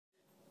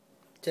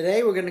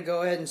Today we're going to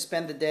go ahead and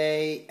spend the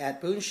day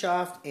at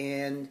Boonshoft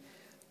and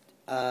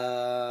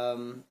a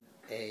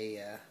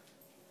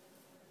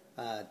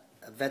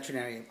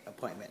veterinary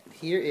appointment.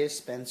 Here is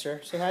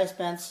Spencer. Say hi,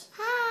 Spence.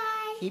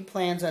 Hi. He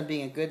plans on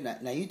being a good...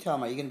 Now you tell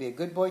him, are you going to be a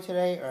good boy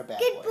today or a bad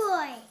boy? Good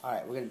boy. All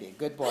right, we're going to be a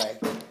good boy.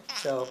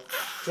 So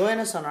join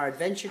us on our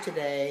adventure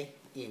today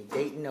in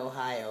Dayton,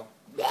 Ohio.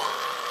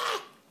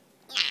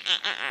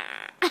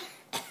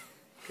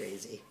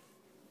 Crazy.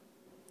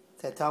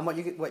 So tell him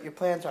what your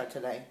plans are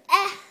today.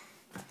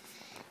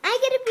 I'm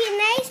going to be a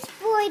nice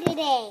boy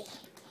today.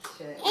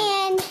 Okay.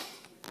 And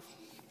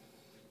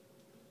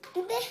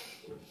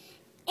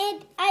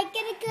I'm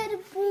going to go to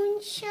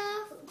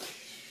Boonshoft.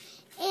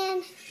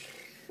 And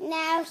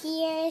now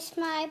here's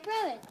my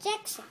brother,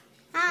 Jackson.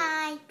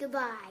 Hi,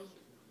 goodbye.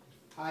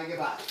 Hi,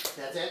 goodbye.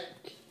 That's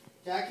it?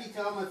 Jackie,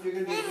 tell him if you're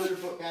going to be a good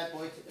or bad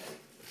boy today.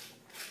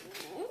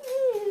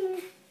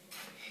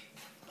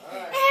 All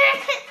right.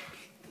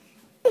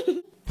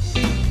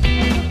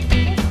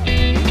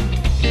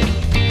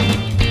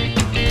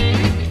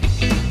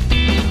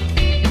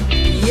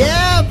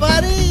 Yeah,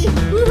 buddy!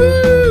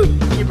 Woohoo!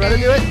 Can your brother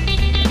do it?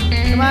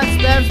 Come on,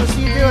 Spence, let's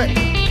see you do it.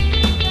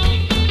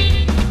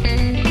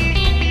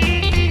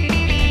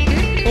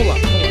 Pull up.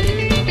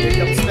 Here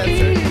comes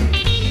Spencer. I'm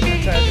going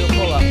to try to do a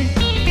pull up.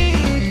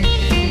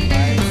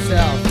 By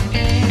himself.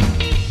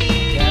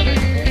 Grab it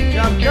and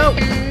jump. Go!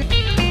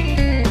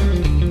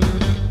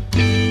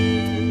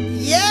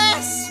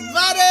 Yes,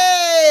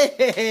 buddy!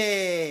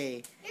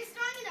 You're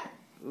strong enough.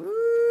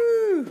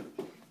 Woo!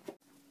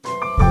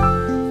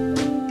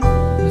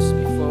 This is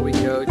before we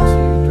go to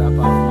drop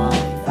off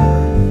Molly for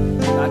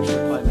the doctor's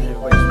appointment.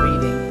 Everybody's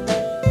reading.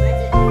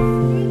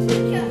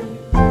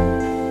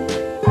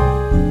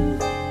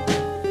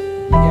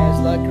 You guys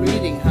like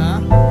reading, huh?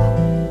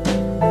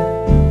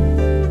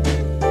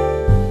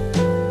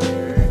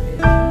 Here is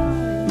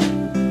Molly.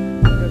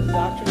 Go to the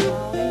doctor,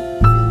 Molly.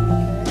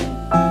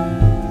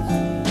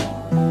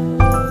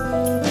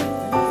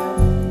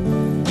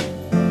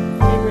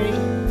 Okay, ready?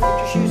 Put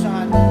your shoes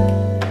on. You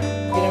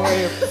gonna wear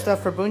your stuff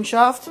for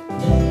Boonshoft?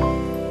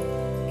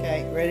 Okay,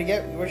 ready to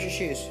get? Where's your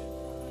shoes?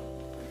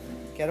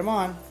 Get them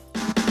on.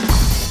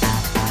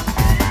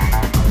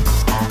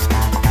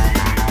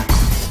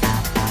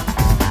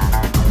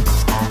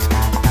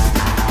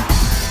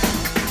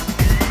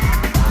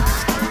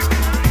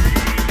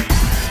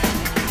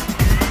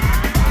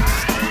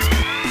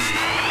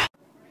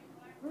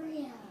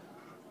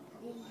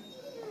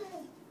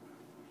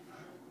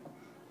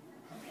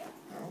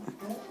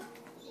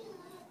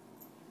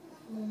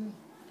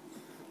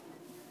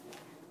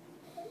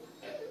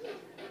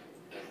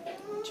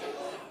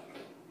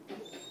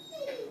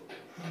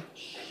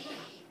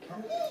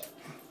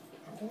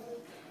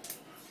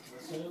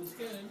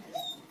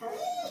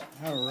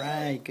 All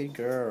right, good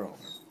girl.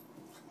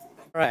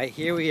 All right,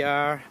 here we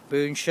are,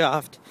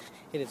 Boonshoft.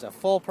 It is a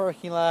full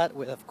parking lot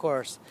with, of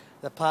course,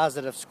 the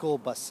positive school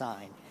bus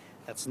sign.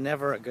 That's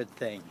never a good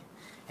thing.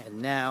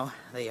 And now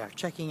they are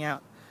checking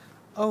out.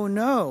 Oh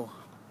no!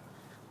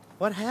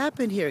 What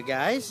happened here,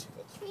 guys?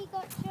 The tree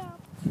got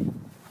jumped.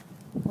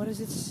 What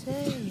does it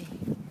say?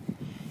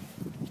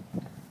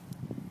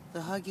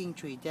 The hugging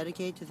tree,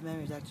 dedicated to the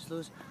memories of Dr.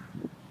 Lewis.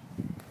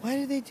 Why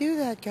did they do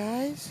that,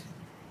 guys?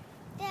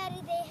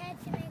 Daddy, they had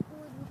to make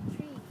wooden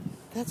trees.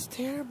 That's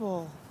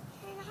terrible.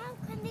 And how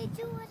can they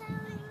do without a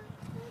hugging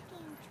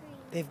tree?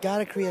 They've got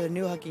to create a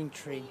new hugging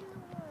tree.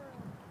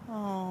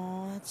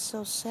 Oh, that's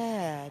so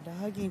sad. The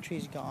hugging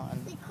tree's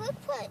gone. They could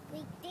put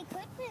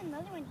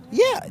another one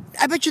here. Yeah,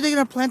 I bet you they're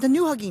going to plant a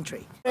new hugging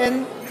tree.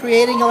 Bryn,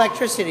 creating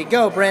electricity.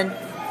 Go, Bryn.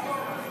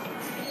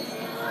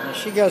 There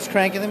she goes,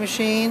 cranking the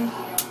machine.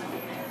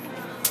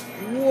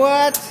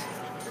 What?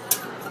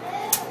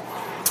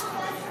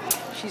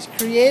 She's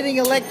creating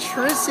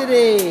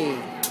electricity.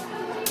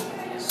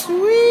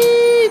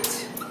 Sweet.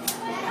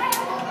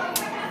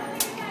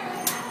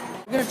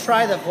 We're going to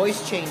try the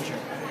voice changer.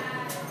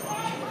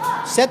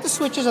 Set the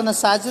switches on the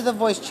sides of the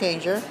voice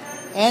changer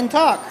and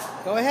talk.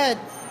 Go ahead.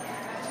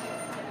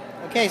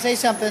 Okay, say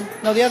something.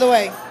 No, the other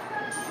way.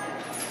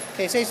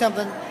 Okay, say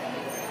something.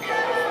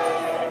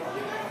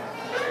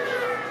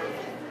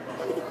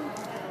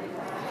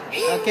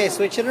 Okay,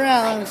 switch it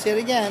around. Let me see it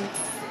again.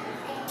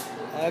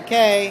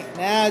 Okay,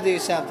 now do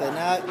something.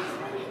 Now.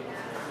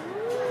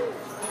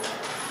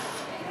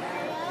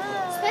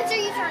 Spencer,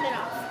 you turn it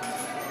off.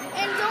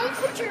 And don't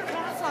put your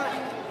mouth on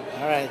it.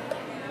 All right.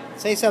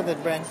 Say something,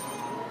 Bren.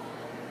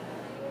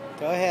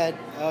 Go ahead.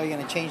 Oh, you're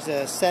going to change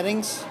the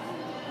settings?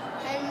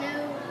 I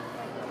know.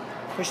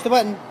 Push the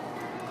button.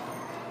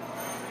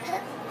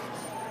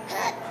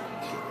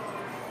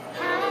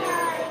 Hi.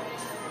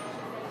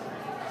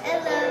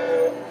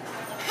 Hello.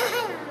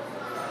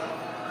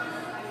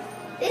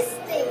 This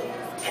thing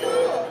is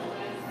cool.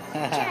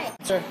 Try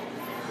it.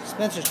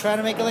 Spencer's trying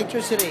to make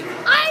electricity.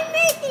 I'm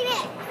making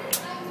it.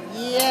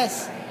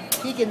 Yes.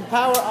 He can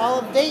power all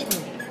of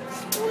Dayton.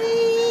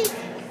 Sweet.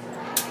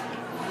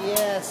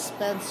 Yes,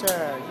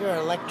 Spencer. You're an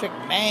electric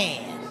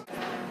man.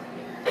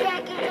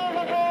 Jackie,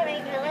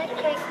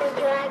 electric. Would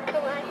you like to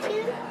watch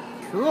it?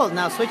 Cool.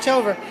 Now switch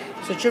over.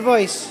 Switch your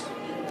voice.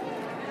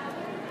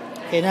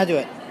 Okay, now do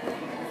it.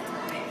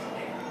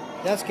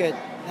 That's good.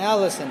 Now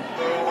listen.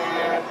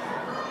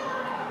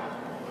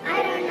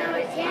 I don't know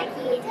what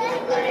Jackie is,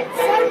 but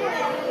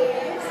somebody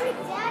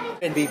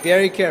is. And be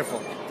very careful.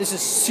 This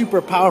is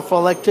super powerful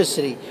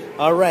electricity.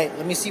 All right,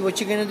 let me see what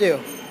you're gonna do.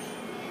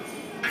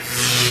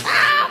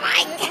 Oh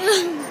my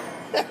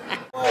God!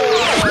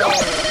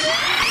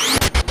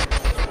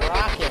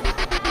 Rocking.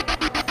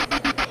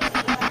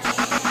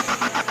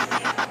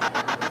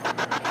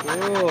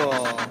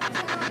 Cool.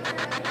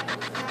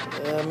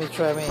 Let me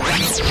try me.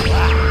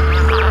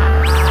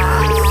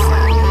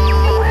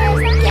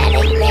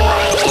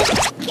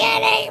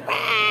 Getting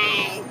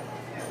me!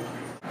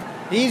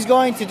 He's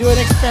going to do an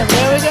experiment.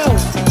 There we go.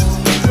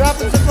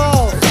 Dropping some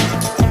balls.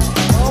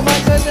 Oh my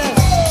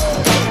goodness.